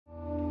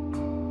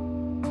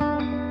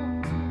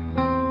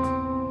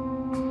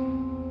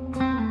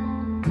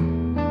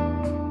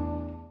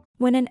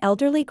when an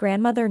elderly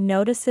grandmother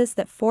notices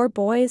that 4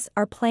 boys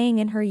are playing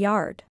in her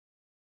yard.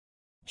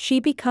 She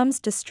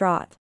becomes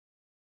distraught.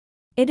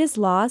 It is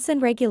laws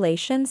and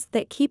regulations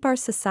that keep our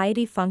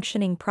society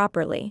functioning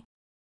properly.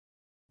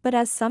 But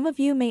as some of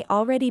you may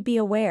already be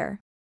aware,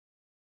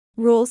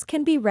 rules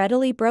can be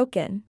readily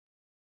broken,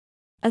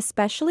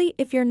 especially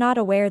if you're not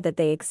aware that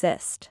they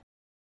exist.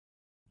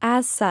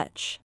 As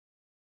such,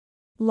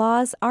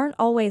 laws aren't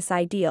always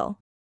ideal.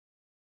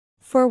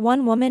 For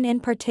one woman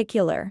in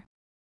particular,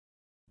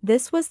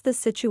 this was the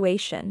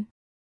situation.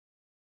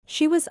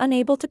 She was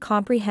unable to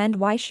comprehend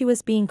why she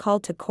was being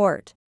called to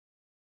court.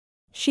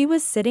 She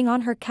was sitting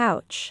on her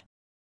couch,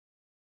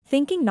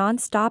 thinking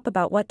non-stop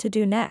about what to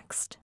do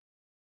next,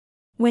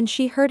 when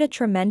she heard a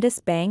tremendous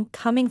bang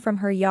coming from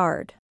her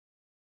yard.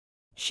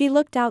 She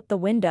looked out the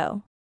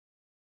window,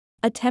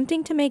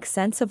 attempting to make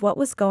sense of what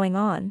was going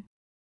on.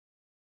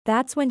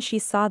 That's when she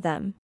saw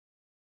them.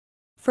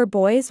 4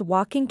 boys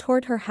walking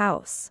toward her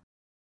house.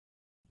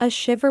 A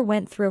shiver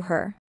went through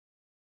her.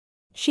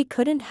 She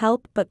couldn't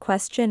help but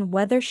question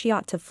whether she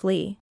ought to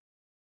flee.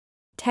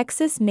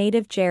 Texas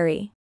native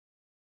Jerry,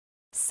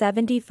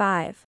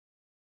 75,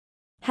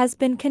 has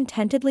been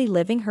contentedly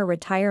living her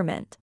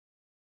retirement.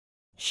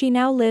 She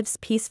now lives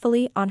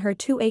peacefully on her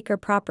 2-acre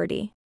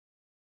property,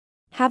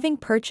 having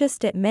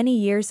purchased it many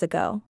years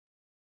ago.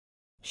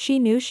 She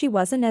knew she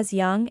wasn't as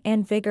young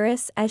and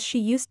vigorous as she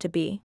used to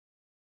be,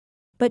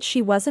 but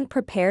she wasn't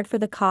prepared for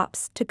the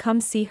cops to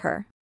come see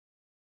her.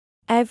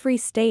 Every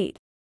state,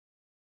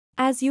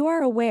 as you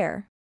are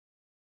aware,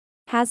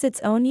 has its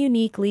own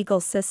unique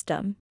legal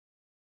system,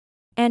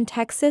 and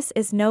Texas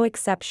is no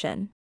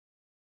exception.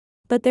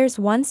 But there's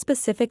one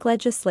specific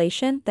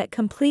legislation that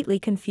completely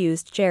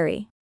confused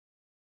Jerry.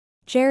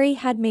 Jerry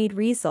had made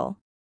Riesel,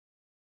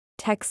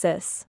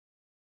 Texas,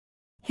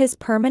 his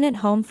permanent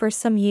home for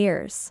some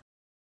years.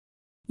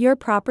 Your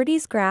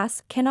property's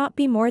grass cannot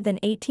be more than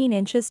 18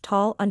 inches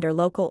tall under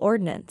local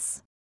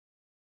ordinance.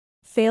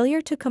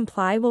 Failure to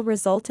comply will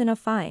result in a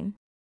fine.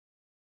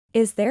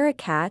 Is there a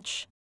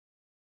catch?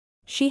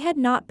 She had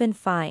not been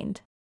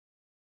fined.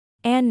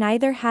 And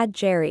neither had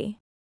Jerry,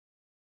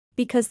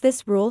 because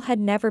this rule had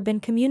never been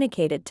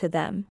communicated to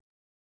them.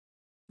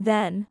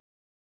 Then,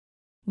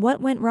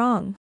 what went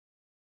wrong?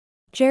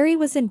 Jerry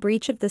was in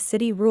breach of the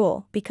city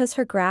rule because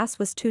her grass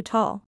was too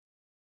tall.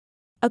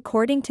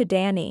 According to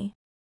Danny,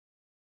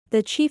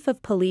 the chief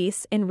of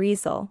police in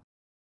Riesel.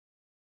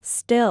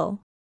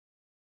 Still,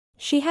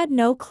 she had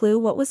no clue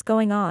what was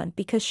going on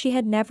because she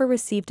had never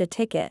received a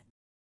ticket.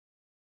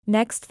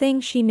 Next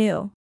thing she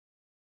knew,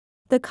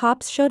 the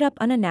cops showed up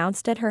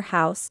unannounced at her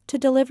house to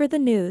deliver the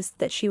news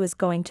that she was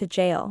going to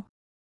jail.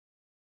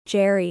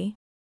 Jerry,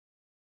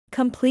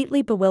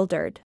 completely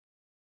bewildered,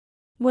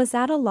 was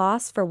at a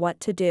loss for what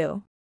to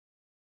do.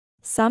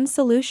 Some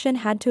solution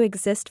had to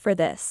exist for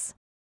this.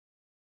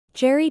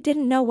 Jerry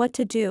didn't know what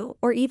to do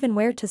or even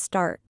where to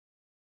start.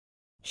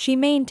 She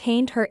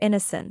maintained her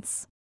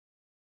innocence,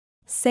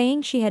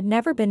 saying she had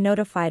never been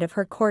notified of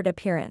her court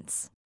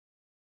appearance.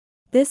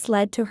 This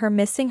led to her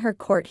missing her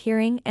court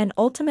hearing and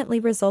ultimately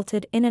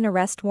resulted in an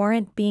arrest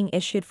warrant being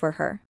issued for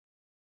her.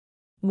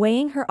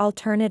 Weighing her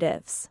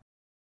alternatives,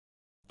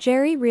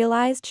 Jerry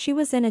realized she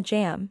was in a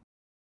jam.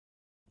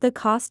 The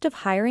cost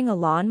of hiring a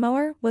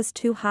lawnmower was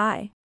too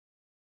high,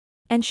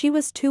 and she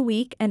was too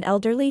weak and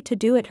elderly to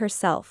do it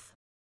herself.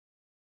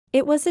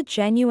 It was a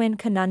genuine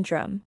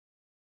conundrum.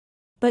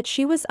 But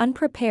she was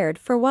unprepared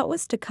for what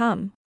was to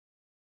come.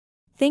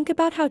 Think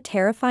about how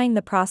terrifying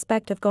the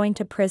prospect of going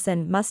to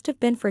prison must have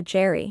been for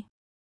Jerry.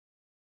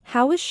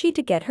 How was she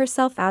to get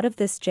herself out of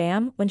this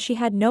jam when she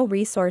had no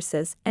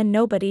resources and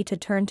nobody to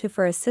turn to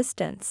for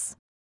assistance?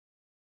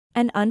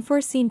 An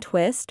unforeseen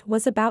twist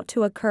was about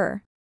to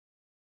occur,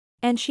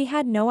 and she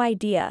had no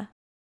idea.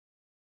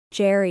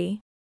 Jerry,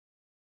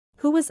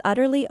 who was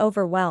utterly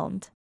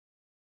overwhelmed,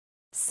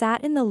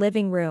 sat in the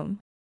living room.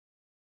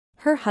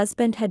 Her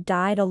husband had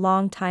died a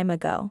long time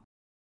ago,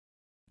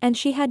 and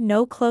she had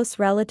no close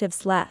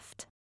relatives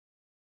left.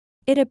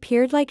 It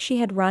appeared like she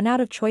had run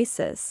out of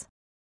choices.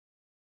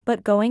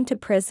 But going to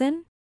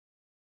prison?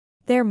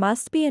 There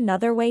must be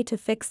another way to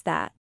fix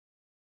that.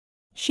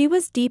 She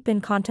was deep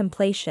in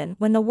contemplation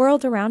when the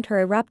world around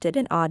her erupted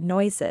in odd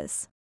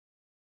noises.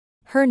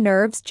 Her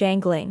nerves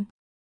jangling,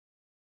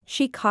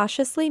 she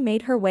cautiously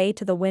made her way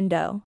to the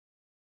window.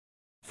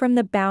 From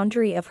the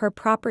boundary of her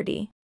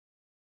property,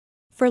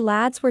 4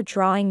 lads were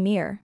drawing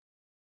near.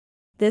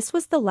 This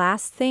was the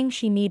last thing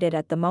she needed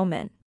at the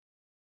moment.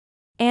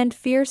 And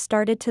fear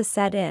started to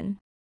set in.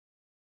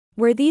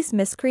 Were these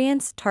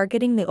miscreants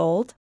targeting the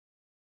old?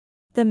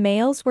 The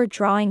males were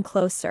drawing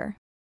closer,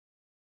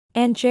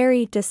 and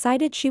Jerry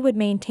decided she would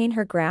maintain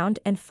her ground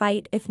and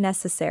fight if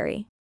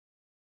necessary.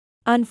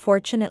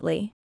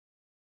 Unfortunately,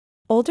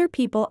 older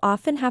people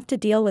often have to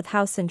deal with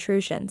house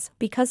intrusions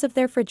because of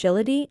their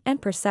fragility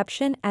and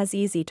perception as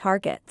easy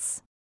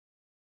targets.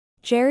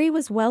 Jerry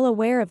was well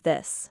aware of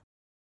this.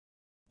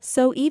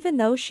 So even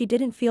though she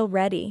didn't feel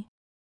ready,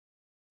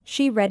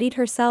 she readied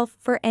herself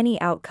for any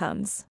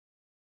outcomes.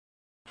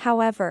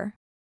 However,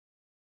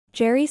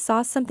 Jerry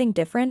saw something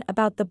different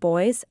about the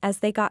boys as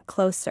they got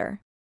closer.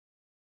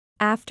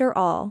 After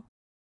all,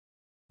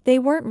 they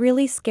weren't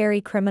really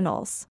scary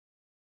criminals.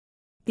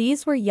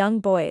 These were young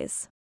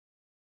boys,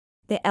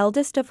 the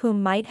eldest of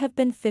whom might have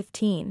been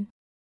 15.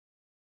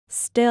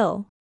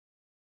 Still,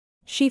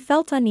 she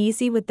felt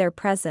uneasy with their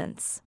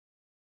presence.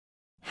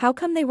 How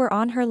come they were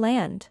on her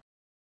land?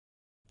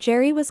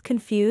 Jerry was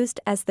confused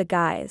as the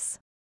guys,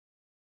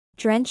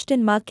 drenched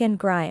in muck and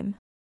grime,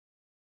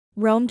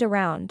 roamed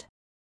around.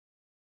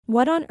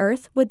 What on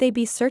earth would they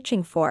be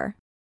searching for?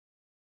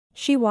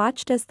 She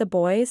watched as the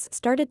boys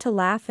started to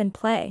laugh and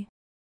play,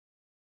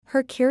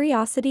 her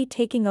curiosity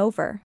taking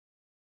over.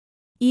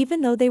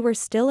 Even though they were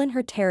still in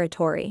her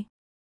territory,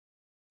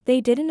 they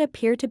didn't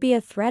appear to be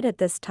a threat at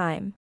this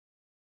time.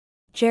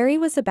 Jerry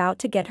was about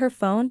to get her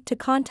phone to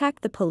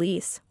contact the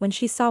police when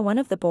she saw one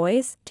of the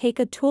boys take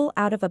a tool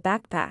out of a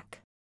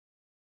backpack.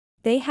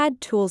 They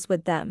had tools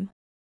with them.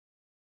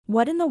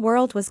 What in the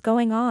world was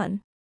going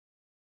on?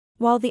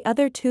 While the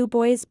other two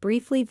boys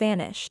briefly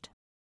vanished,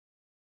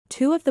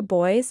 two of the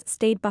boys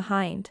stayed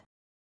behind.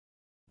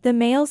 The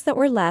males that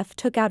were left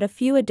took out a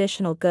few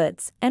additional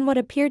goods and what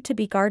appeared to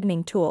be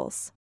gardening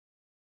tools,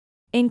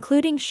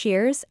 including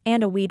shears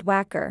and a weed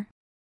whacker.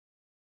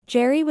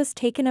 Jerry was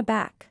taken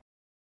aback,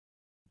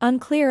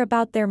 unclear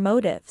about their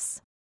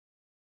motives.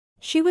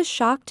 She was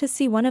shocked to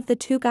see one of the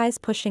two guys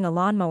pushing a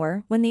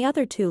lawnmower when the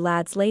other two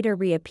lads later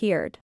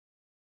reappeared.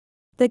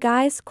 The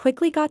guys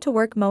quickly got to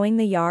work mowing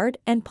the yard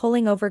and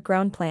pulling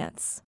overgrown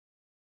plants.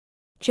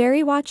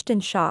 Jerry watched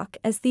in shock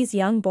as these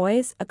young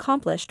boys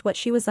accomplished what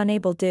she was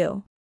unable to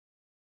do.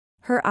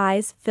 Her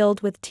eyes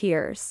filled with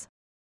tears.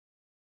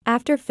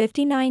 After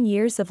 59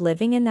 years of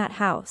living in that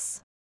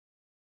house,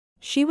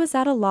 she was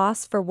at a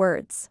loss for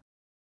words.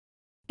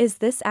 Is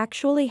this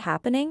actually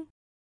happening?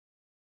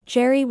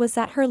 Jerry was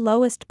at her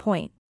lowest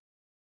point,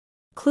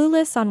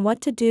 clueless on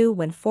what to do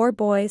when four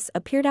boys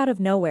appeared out of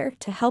nowhere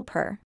to help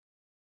her.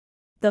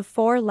 The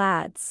four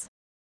lads,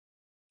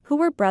 who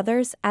were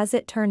brothers as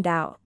it turned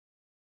out,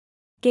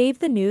 gave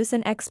the news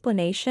an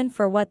explanation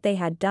for what they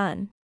had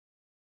done.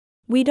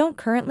 We don't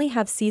currently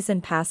have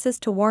season passes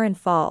to Warren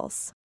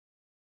Falls,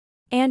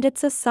 and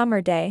it's a summer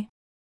day.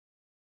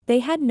 They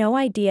had no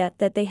idea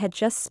that they had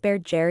just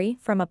spared Jerry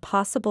from a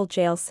possible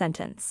jail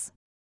sentence.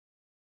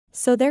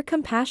 So their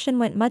compassion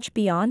went much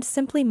beyond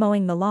simply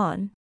mowing the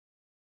lawn.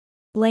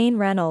 Blaine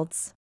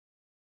Reynolds,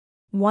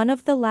 one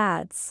of the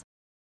lads,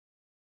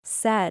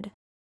 said,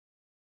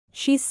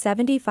 "She's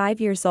 75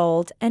 years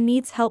old and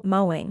needs help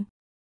mowing.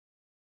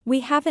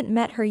 We haven't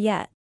met her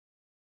yet.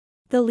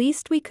 The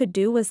least we could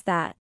do was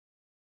that.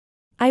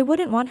 I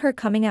wouldn't want her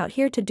coming out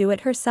here to do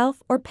it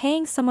herself or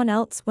paying someone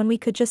else when we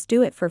could just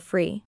do it for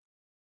free."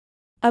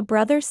 A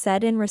brother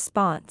said in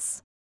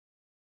response.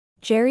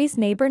 Jerry's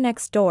neighbor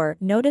next door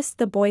noticed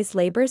the boys'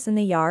 labors in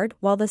the yard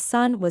while the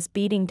sun was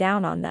beating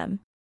down on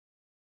them.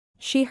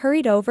 She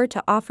hurried over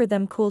to offer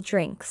them cool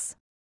drinks,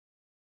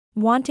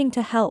 wanting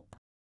to help.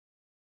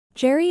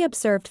 Jerry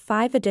observed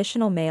 5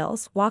 additional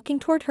males walking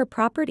toward her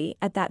property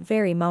at that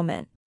very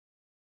moment.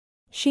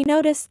 She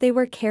noticed they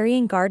were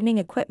carrying gardening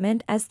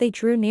equipment as they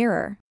drew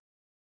nearer.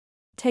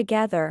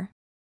 Together,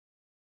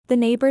 the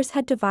neighbors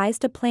had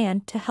devised a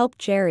plan to help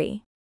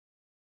Jerry.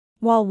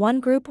 While one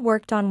group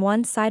worked on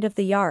one side of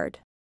the yard,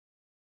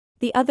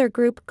 the other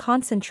group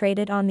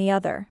concentrated on the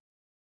other.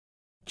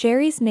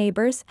 Jerry's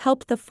neighbors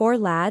helped the 4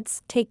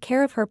 lads take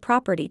care of her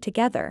property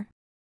together.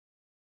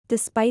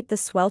 Despite the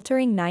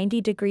sweltering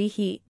 90-degree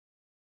heat,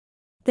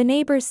 the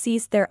neighbors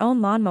seized their own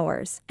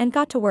lawnmowers and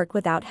got to work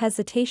without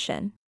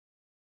hesitation.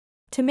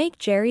 To make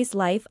Jerry's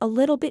life a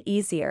little bit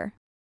easier,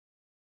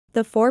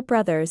 the 4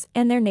 brothers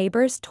and their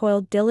neighbors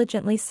toiled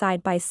diligently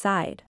side by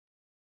side.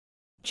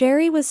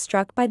 Jerry was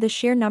struck by the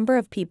sheer number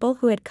of people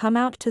who had come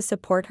out to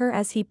support her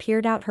as he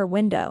peered out her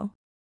window.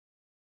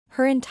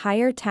 Her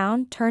entire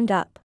town turned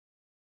up,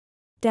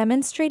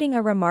 demonstrating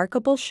a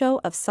remarkable show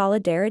of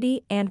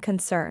solidarity and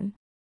concern.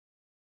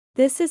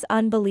 This is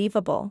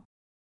unbelievable.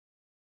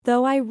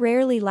 Though I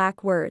rarely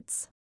lack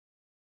words,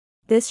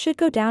 this should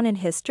go down in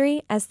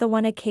history as the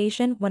one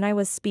occasion when I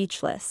was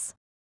speechless,"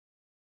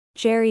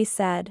 Jerry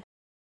said,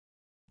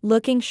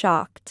 looking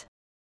shocked.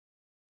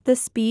 The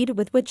speed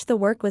with which the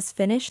work was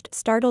finished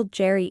startled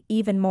Jerry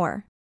even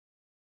more.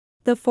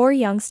 The 4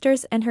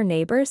 youngsters and her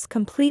neighbors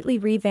completely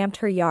revamped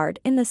her yard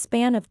in the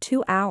span of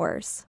 2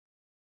 hours.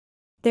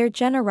 Their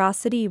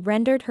generosity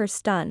rendered her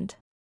stunned.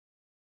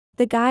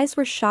 The guys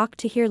were shocked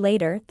to hear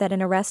later that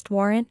an arrest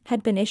warrant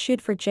had been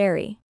issued for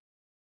Jerry.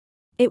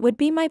 "It would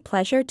be my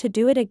pleasure to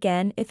do it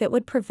again if it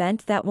would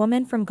prevent that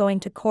woman from going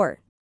to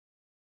court,"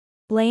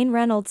 Blaine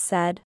Reynolds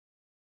said.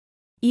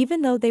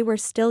 Even though they were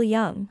still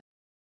young,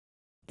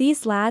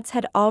 these lads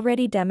had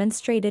already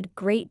demonstrated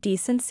great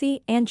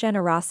decency and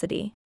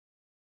generosity.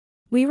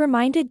 We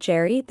reminded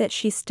Jerry that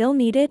she still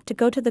needed to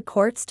go to the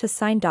courts to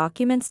sign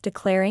documents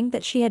declaring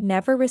that she had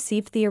never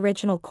received the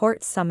original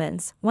court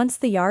summons once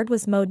the yard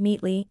was mowed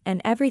neatly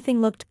and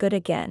everything looked good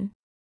again.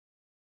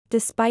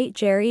 Despite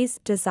Jerry's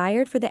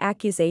desire for the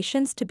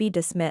accusations to be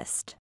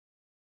dismissed,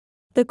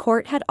 The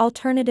court had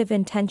alternative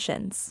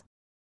intentions.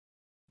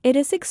 It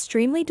is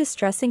extremely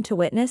distressing to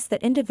witness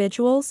that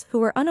individuals who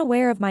were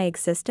unaware of my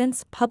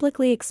existence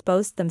publicly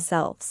exposed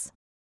themselves.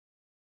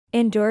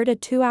 Endured a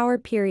 2-hour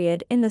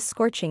period in the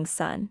scorching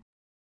sun.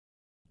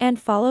 And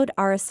followed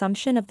our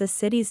assumption of the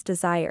city's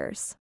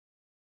desires.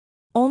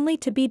 Only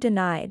to be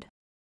denied.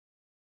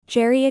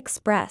 Jerry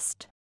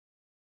expressed.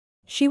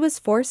 She was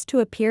forced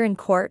to appear in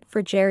court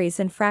for Jerry's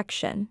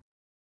infraction.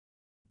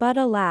 But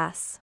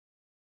alas,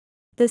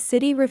 the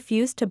city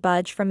refused to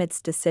budge from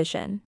its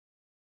decision.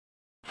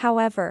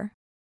 However,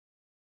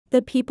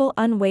 the people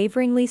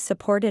unwaveringly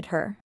supported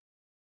her.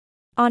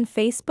 On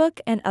Facebook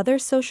and other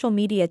social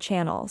media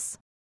channels,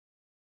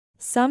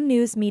 some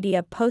news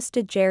media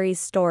posted Jerry's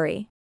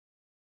story,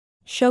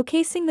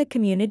 showcasing the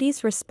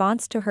community's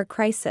response to her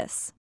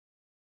crisis.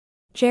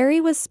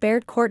 Jerry was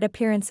spared court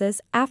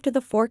appearances after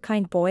the 4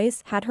 kind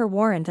boys had her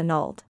warrant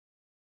annulled.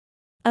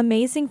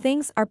 Amazing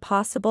things are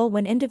possible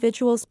when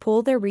individuals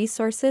pool their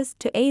resources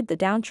to aid the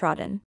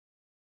downtrodden.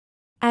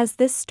 As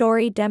this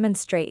story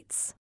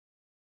demonstrates,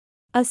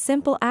 a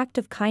simple act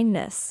of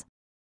kindness,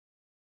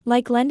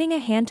 like lending a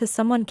hand to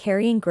someone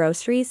carrying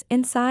groceries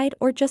inside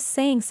or just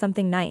saying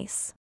something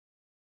nice,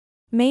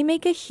 may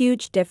make a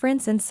huge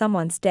difference in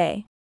someone's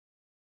day.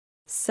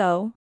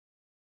 So,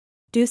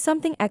 do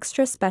something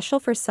extra special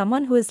for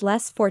someone who is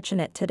less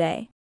fortunate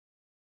today.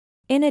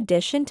 In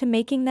addition to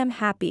making them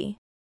happy,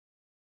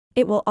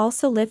 it will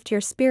also lift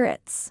your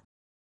spirits.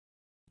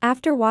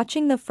 After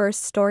watching the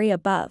first story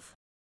above,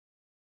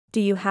 do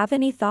you have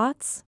any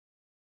thoughts?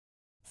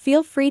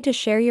 Feel free to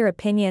share your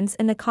opinions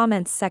in the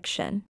comments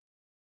section.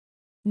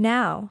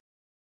 Now,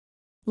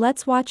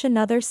 let's watch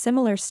another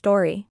similar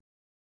story.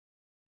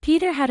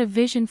 Peter had a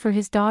vision for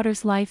his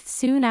daughter's life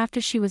soon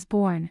after she was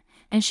born,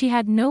 and she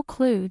had no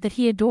clue that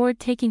he adored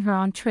taking her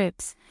on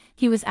trips.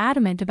 He was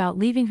adamant about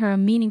leaving her a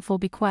meaningful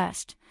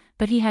bequest,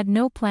 but he had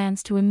no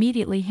plans to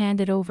immediately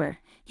hand it over.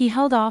 He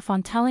held off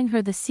on telling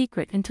her the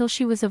secret until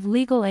she was of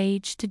legal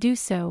age to do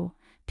so.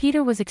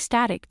 Peter was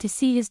ecstatic to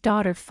see his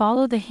daughter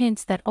follow the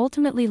hints that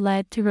ultimately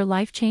led to her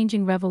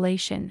life-changing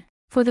revelation.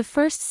 For the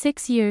first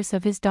 6 years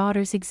of his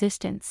daughter's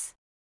existence,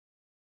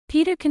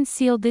 Peter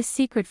concealed this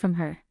secret from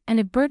her, and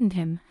it burdened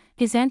him.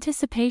 His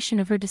anticipation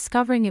of her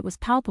discovering it was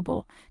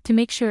palpable. To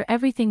make sure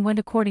everything went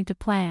according to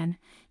plan,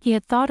 he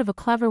had thought of a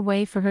clever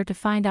way for her to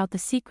find out the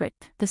secret.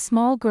 The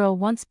small girl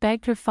once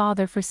begged her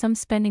father for some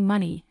spending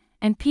money,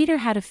 and Peter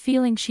had a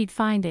feeling she'd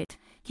find it.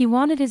 He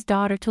wanted his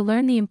daughter to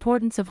learn the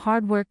importance of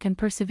hard work and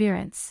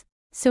perseverance,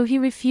 so he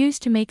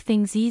refused to make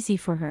things easy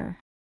for her.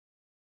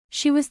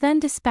 She was then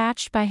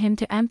dispatched by him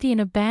to empty an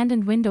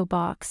abandoned window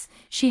box.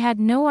 She had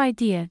no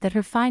idea that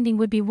her finding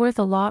would be worth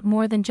a lot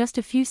more than just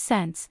a few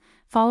cents.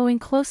 Following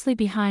closely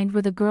behind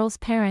were the girl's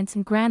parents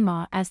and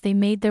grandma as they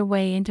made their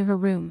way into her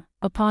room.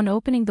 Upon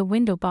opening the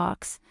window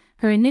box,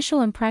 her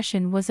initial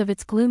impression was of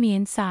its gloomy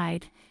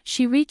inside.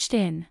 She reached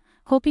in,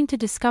 hoping to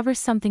discover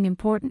something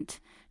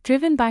important.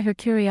 Driven by her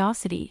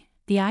curiosity,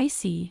 the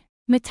icy,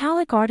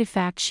 metallic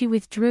artifact she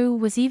withdrew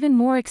was even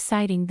more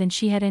exciting than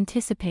she had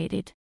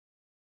anticipated.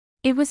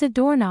 It was a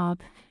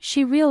doorknob,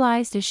 she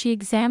realized as she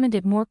examined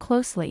it more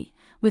closely.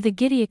 With a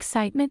giddy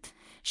excitement,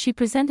 she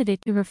presented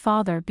it to her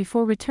father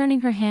before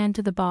returning her hand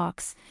to the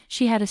box.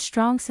 She had a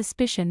strong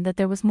suspicion that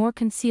there was more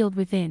concealed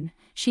within.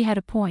 She had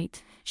a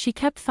point. She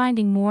kept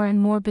finding more and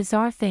more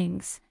bizarre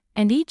things,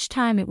 and each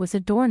time it was a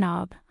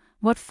doorknob.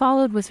 What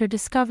followed was her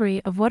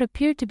discovery of what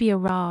appeared to be a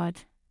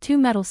rod, 2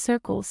 metal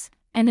circles,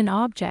 and an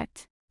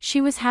object. She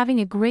was having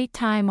a great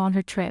time on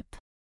her trip.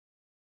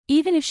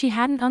 Even if she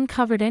hadn't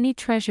uncovered any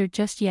treasure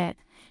just yet,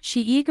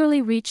 she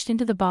eagerly reached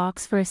into the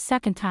box for a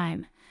second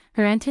time,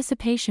 her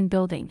anticipation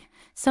building.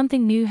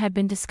 Something new had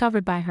been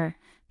discovered by her.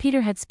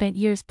 Peter had spent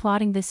years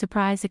plotting this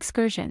surprise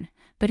excursion,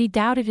 but he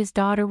doubted his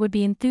daughter would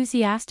be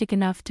enthusiastic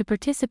enough to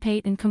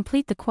participate and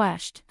complete the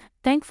quest.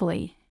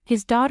 Thankfully,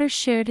 his daughter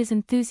shared his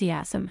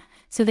enthusiasm,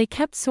 so they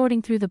kept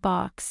sorting through the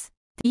box.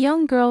 The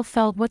young girl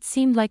felt what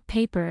seemed like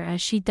paper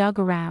as she dug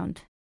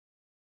around.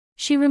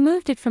 She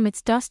removed it from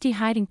its dusty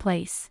hiding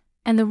place,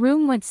 and the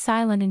room went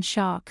silent in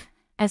shock.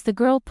 As the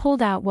girl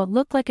pulled out what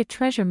looked like a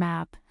treasure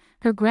map,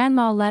 her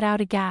grandma let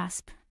out a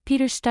gasp.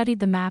 Peter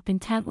studied the map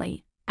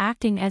intently,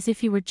 acting as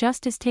if he were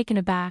just as taken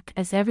aback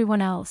as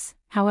everyone else.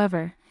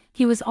 However,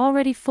 he was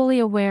already fully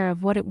aware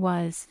of what it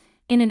was.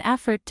 In an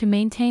effort to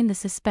maintain the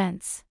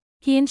suspense,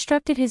 he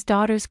instructed his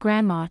daughter's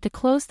grandma to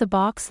close the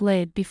box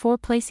lid before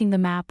placing the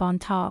map on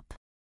top.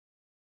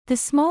 The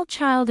small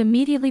child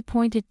immediately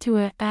pointed to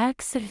a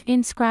X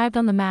inscribed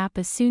on the map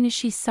as soon as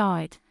she saw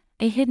it.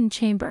 A hidden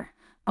chamber.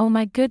 Oh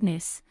my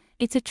goodness,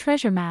 it's a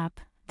treasure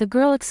map, the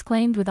girl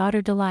exclaimed with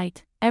utter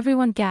delight.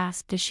 Everyone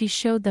gasped as she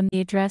showed them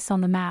the address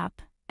on the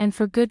map, and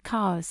for good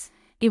cause.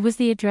 It was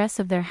the address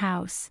of their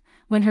house.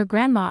 When her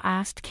grandma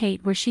asked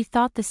Kate where she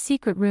thought the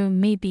secret room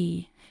may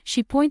be,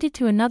 she pointed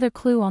to another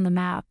clue on the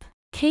map.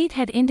 Kate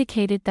had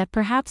indicated that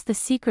perhaps the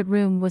secret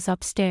room was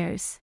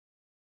upstairs.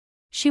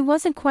 She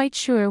wasn't quite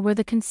sure where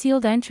the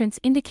concealed entrance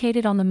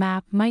indicated on the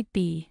map might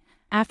be.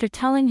 After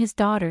telling his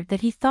daughter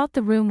that he thought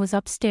the room was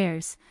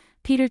upstairs,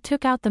 Peter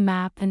took out the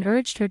map and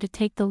urged her to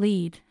take the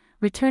lead.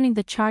 Returning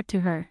the chart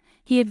to her,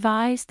 he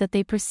advised that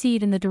they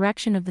proceed in the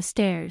direction of the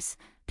stairs.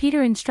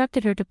 Peter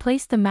instructed her to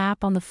place the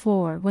map on the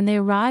floor when they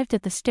arrived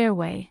at the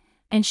stairway,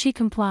 and she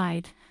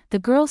complied. The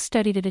girl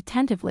studied it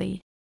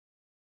attentively,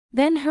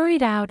 then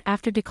hurried out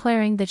after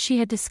declaring that she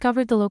had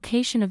discovered the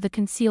location of the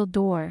concealed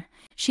door.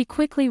 She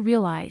quickly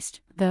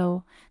realized,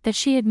 though, that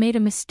she had made a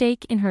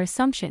mistake in her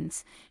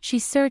assumptions. She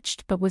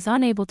searched but was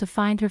unable to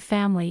find her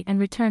family and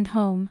returned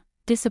home,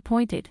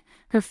 disappointed.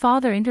 Her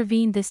father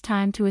intervened this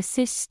time to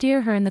assist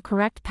steer her in the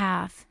correct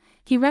path.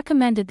 He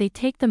recommended they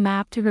take the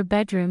map to her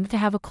bedroom to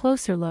have a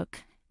closer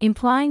look,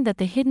 implying that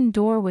the hidden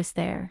door was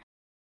there.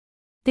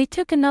 They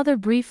took another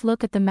brief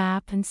look at the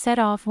map and set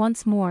off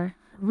once more,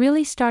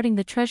 really starting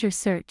the treasure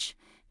search.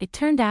 It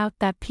turned out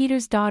that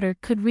Peter's daughter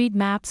could read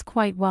maps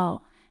quite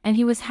well, and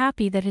he was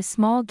happy that his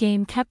small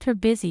game kept her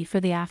busy for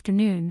the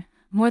afternoon.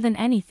 More than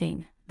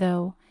anything,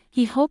 though,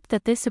 he hoped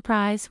that this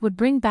surprise would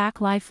bring back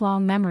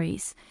lifelong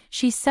memories.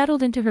 She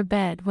settled into her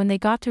bed when they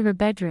got to her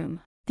bedroom.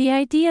 The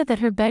idea that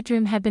her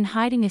bedroom had been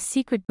hiding a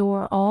secret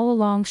door all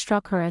along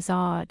struck her as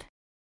odd.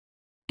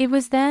 It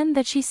was then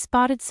that she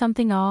spotted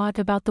something odd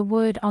about the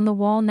wood on the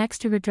wall next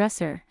to her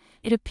dresser.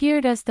 It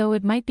appeared as though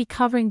it might be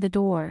covering the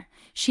door.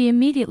 She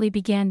immediately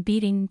began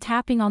beating and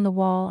tapping on the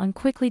wall and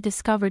quickly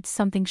discovered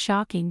something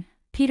shocking.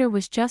 Peter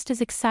was just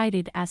as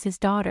excited as his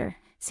daughter,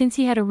 since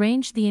he had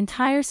arranged the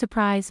entire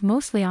surprise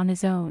mostly on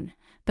his own.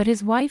 But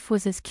his wife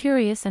was as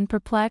curious and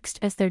perplexed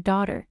as their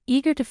daughter,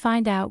 eager to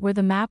find out where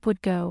the map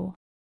would go.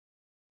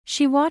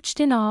 She watched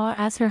in awe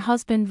as her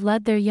husband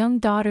led their young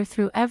daughter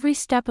through every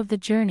step of the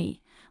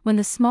journey. When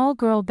the small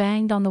girl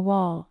banged on the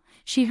wall,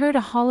 she heard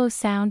a hollow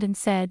sound and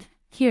said,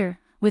 "Here."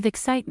 With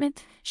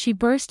excitement, she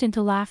burst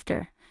into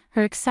laughter,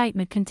 her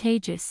excitement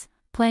contagious.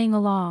 Playing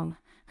along,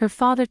 her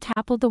father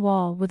tackled the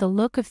wall with a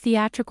look of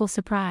theatrical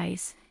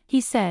surprise. He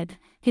said,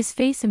 his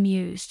face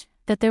amused,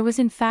 that there was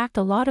in fact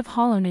a lot of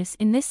hollowness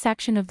in this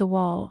section of the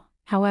wall.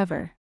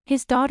 However,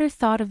 his daughter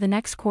thought of the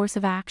next course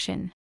of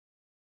action.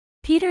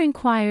 Peter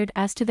inquired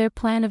as to their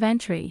plan of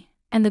entry,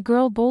 and the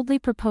girl boldly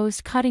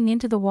proposed cutting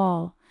into the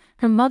wall.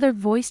 Her mother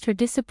voiced her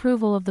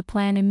disapproval of the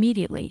plan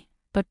immediately,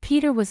 but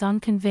Peter was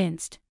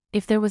unconvinced.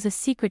 If there was a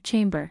secret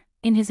chamber,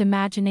 in his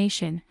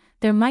imagination,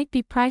 there might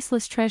be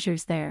priceless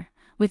treasures there.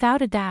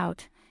 Without a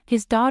doubt,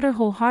 his daughter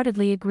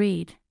wholeheartedly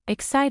agreed.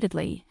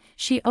 Excitedly,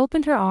 she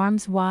opened her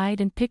arms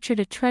wide and pictured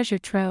a treasure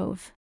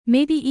trove,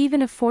 maybe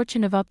even a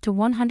fortune of up to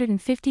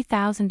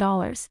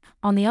 $150,000,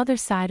 on the other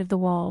side of the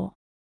wall.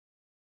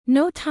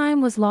 No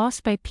time was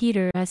lost by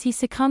Peter as he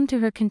succumbed to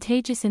her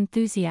contagious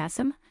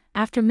enthusiasm.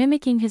 After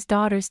mimicking his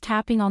daughter's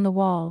tapping on the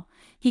wall,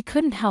 he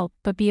couldn't help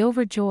but be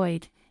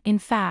overjoyed. In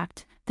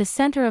fact, the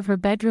center of her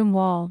bedroom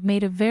wall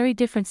made a very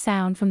different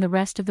sound from the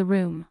rest of the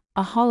room,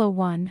 a hollow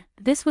one.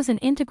 This was an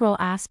integral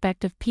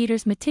aspect of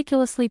Peter's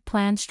meticulously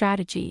planned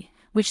strategy,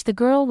 which the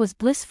girl was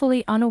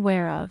blissfully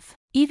unaware of,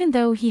 even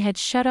though he had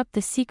shut up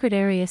the secret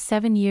area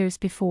 7 years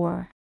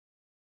before.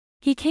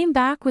 He came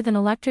back with an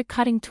electric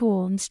cutting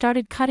tool and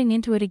started cutting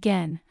into it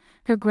again.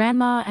 Her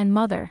grandma and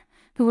mother,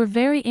 who were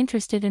very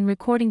interested in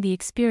recording the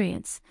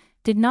experience,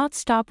 did not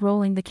stop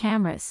rolling the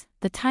cameras.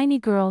 The tiny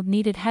girl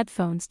needed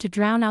headphones to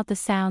drown out the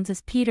sounds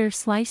as Peter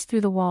sliced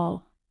through the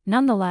wall.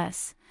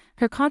 Nonetheless,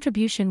 her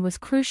contribution was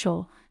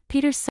crucial.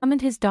 Peter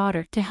summoned his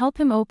daughter to help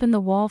him open the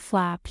wall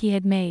flap he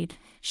had made.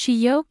 She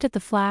yoked at the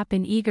flap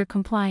in eager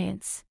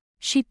compliance.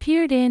 She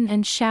peered in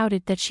and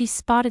shouted that she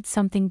spotted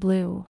something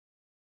blue.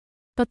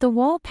 But the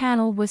wall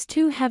panel was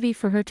too heavy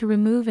for her to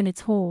remove in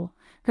its hole.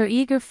 Her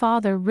eager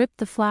father ripped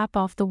the flap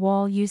off the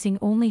wall using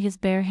only his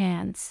bare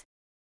hands.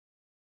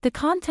 The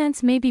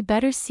contents may be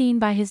better seen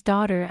by his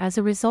daughter as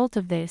a result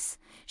of this.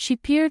 She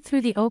peered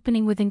through the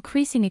opening with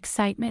increasing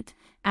excitement.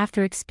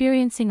 After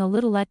experiencing a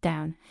little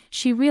letdown,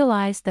 she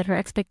realized that her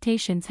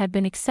expectations had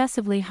been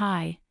excessively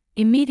high.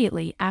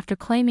 Immediately after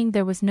claiming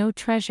there was no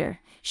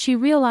treasure, she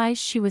realized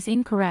she was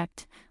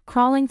incorrect.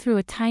 Crawling through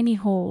a tiny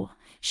hole,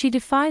 she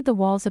defied the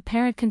wall's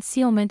apparent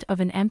concealment of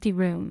an empty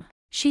room.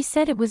 She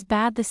said it was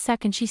bad the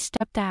second she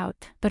stepped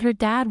out, but her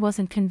dad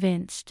wasn't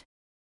convinced.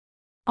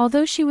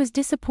 Although she was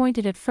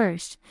disappointed at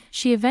first,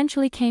 she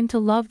eventually came to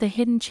love the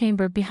hidden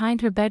chamber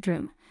behind her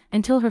bedroom,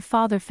 until her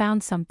father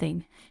found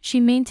something. She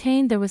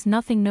maintained there was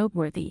nothing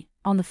noteworthy.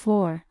 On the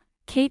floor,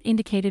 Kate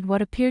indicated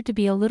what appeared to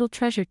be a little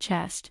treasure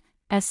chest.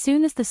 As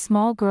soon as the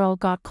small girl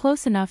got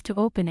close enough to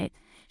open it,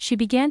 she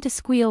began to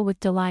squeal with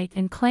delight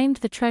and claimed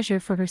the treasure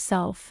for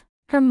herself.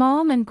 Her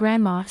mom and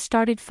grandma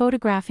started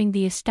photographing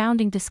the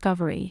astounding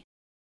discovery.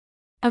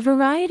 A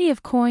variety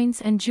of coins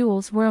and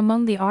jewels were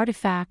among the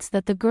artifacts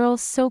that the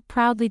girls so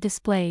proudly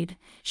displayed.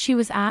 She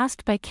was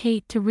asked by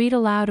Kate to read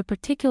aloud a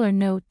particular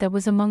note that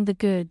was among the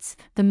goods.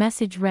 The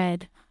message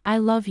read, "I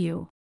love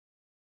you."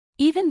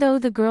 Even though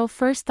the girl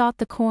first thought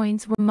the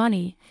coins were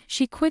money,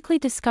 she quickly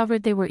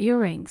discovered they were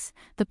earrings.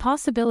 The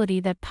possibility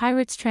that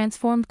pirates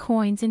transformed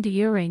coins into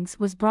earrings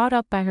was brought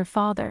up by her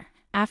father.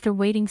 after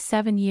waiting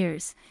 7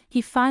 years,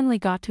 he finally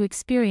got to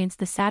experience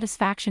the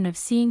satisfaction of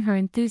seeing her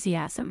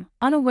enthusiasm.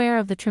 Unaware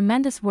of the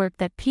tremendous work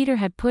that Peter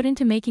had put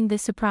into making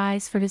this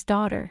surprise for his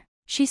daughter,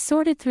 she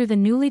sorted through the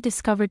newly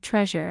discovered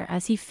treasure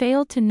as he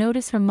failed to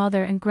notice her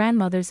mother and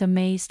grandmother's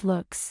amazed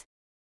looks.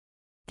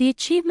 The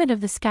achievement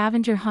of the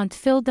scavenger hunt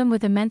filled them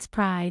with immense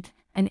pride.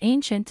 An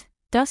ancient,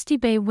 dusty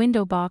bay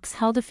window box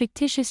held a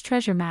fictitious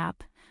treasure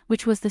map,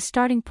 which was the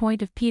starting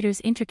point of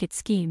Peter's intricate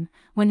scheme.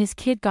 When his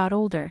kid got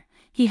older,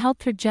 he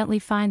helped her gently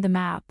find the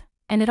map,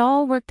 and it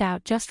all worked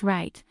out just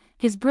right.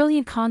 His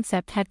brilliant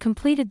concept had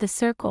completed the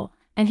circle,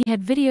 and he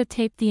had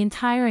videotaped the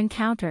entire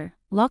encounter.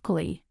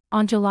 Luckily,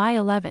 on July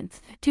 11,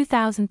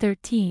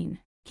 2013,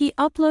 he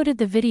uploaded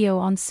the video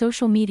on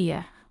social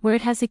media, where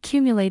it has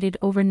accumulated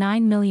over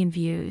 9 million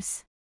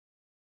views.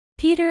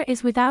 Peter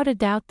is without a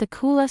doubt the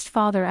coolest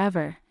father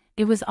ever.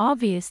 It was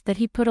obvious that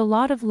he put a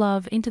lot of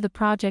love into the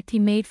project he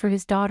made for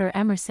his daughter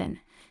Emerson.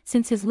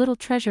 Since his little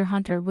treasure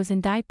hunter was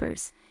in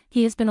diapers,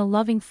 he has been a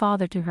loving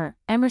father to her.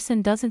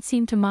 Emerson doesn't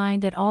seem to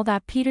mind at all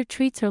that Peter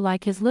treats her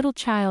like his little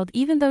child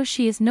even though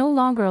she is no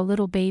longer a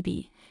little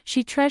baby.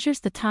 She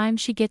treasures the time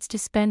she gets to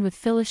spend with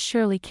Phyllis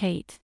Shirley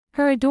Kate,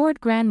 her adored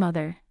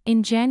grandmother,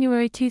 in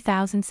January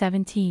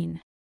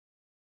 2017.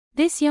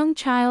 This young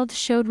child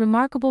showed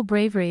remarkable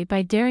bravery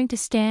by daring to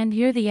stand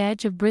near the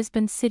edge of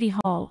Brisbane City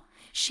Hall.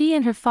 She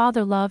and her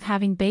father love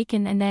having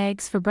bacon and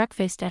eggs for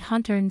breakfast at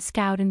Hunter and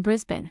Scout in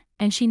Brisbane,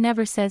 and she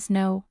never says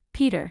no.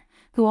 Peter,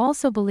 who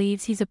also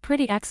believes he's a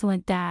pretty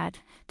excellent dad,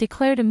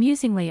 declared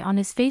amusingly on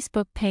his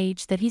Facebook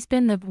page that he's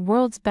been the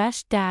world's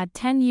best dad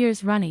 10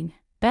 years running.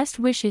 Best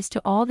wishes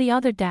to all the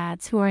other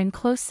dads who are in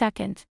close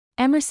second.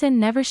 Emerson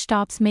never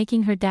stops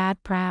making her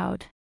dad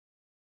proud.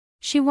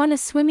 She won a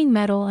swimming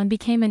medal and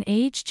became an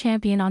age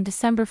champion on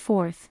December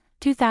 4,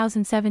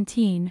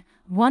 2017,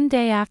 one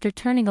day after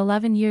turning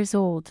 11 years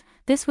old.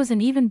 This was an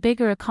even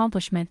bigger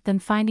accomplishment than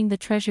finding the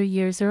treasure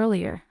years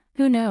earlier.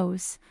 Who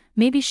knows,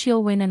 maybe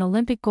she'll win an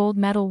Olympic gold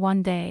medal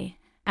one day.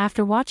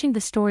 After watching the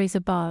stories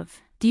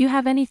above, do you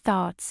have any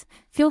thoughts?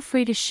 Feel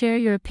free to share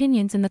your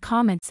opinions in the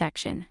comment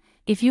section.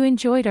 If you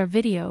enjoyed our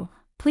video,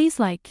 please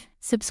like,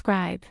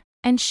 subscribe,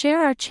 and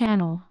share our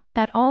channel.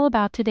 That's all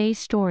about today's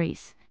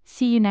stories.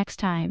 See you next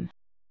time.